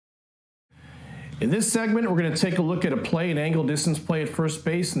In this segment, we're going to take a look at a play, an angle distance play at first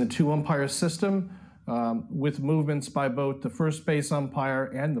base in the two-umpire system with movements by both the first base umpire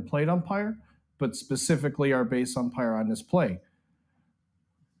and the plate umpire, but specifically our base umpire on this play.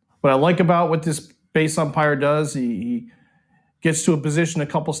 What I like about what this base umpire does, he gets to a position a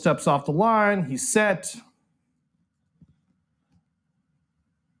couple steps off the line, he's set.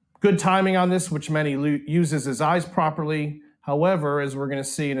 Good timing on this, which meant he uses his eyes properly. However, as we're going to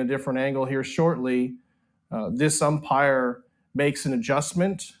see in a different angle here shortly, this umpire makes an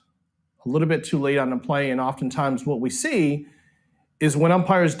adjustment a little bit too late on the play, and oftentimes what we see is when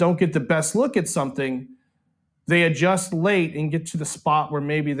umpires don't get the best look at something, they adjust late and get to the spot where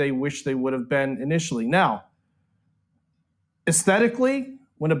maybe they wish they would have been initially. Now, aesthetically,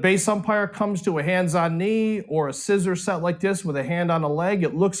 when a base umpire comes to a hands-on knee or a scissor set like this with a hand on a leg,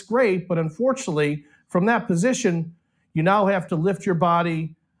 it looks great, but unfortunately, from that position, you now have to lift your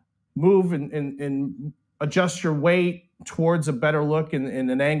body, move and adjust your weight towards a better look in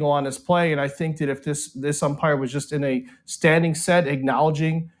an angle on this play. And I think that if this umpire was just in a standing set,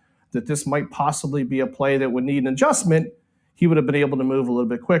 acknowledging that this might possibly be a play that would need an adjustment, he would have been able to move a little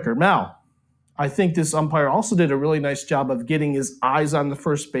bit quicker. Now, I think this umpire also did a really nice job of getting his eyes on the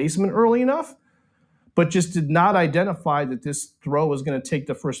first baseman early enough, but just did not identify that this throw was going to take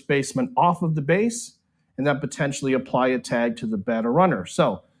the first baseman off of the base and then potentially apply a tag to the batter runner.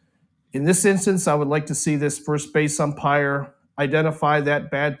 So in this instance, I would like to see this first base umpire identify that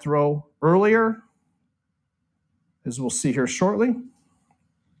bad throw earlier, as we'll see here shortly.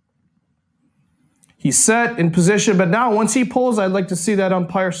 He's set in position, but now once he pulls, I'd like to see that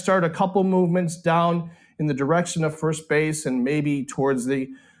umpire start a couple movements down in the direction of first base and maybe towards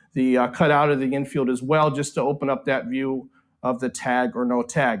the cutout of the infield as well, just to open up that view of the tag or no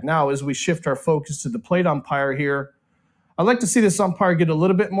tag. Now, as we shift our focus to the plate umpire here, I'd like to see this umpire get a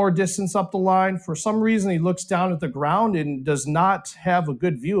little bit more distance up the line. For some reason, he looks down at the ground and does not have a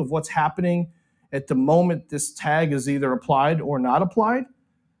good view of what's happening at the moment this tag is either applied or not applied.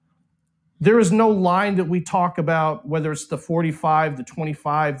 There is no line that we talk about, whether it's the 45, the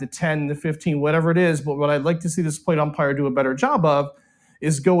 25, the 10, the 15, whatever it is, but what I'd like to see this plate umpire do a better job of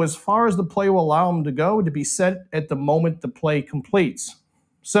is go as far as the play will allow him to go to be set at the moment the play completes.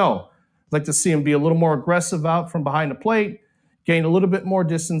 So I'd like to see him be a little more aggressive out from behind the plate, gain a little bit more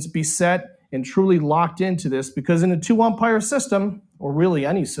distance, be set and truly locked into this, because in a two-umpire system, or really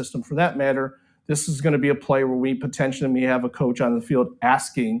any system for that matter, this is going to be a play where we potentially may have a coach on the field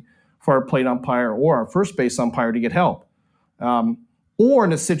asking for our plate umpire or our first base umpire to get help. Or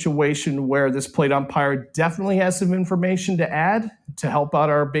in a situation where this plate umpire definitely has some information to add to help out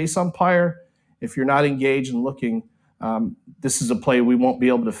our base umpire. If you're not engaged and looking, this is a play we won't be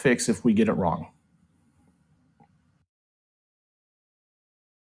able to fix if we get it wrong.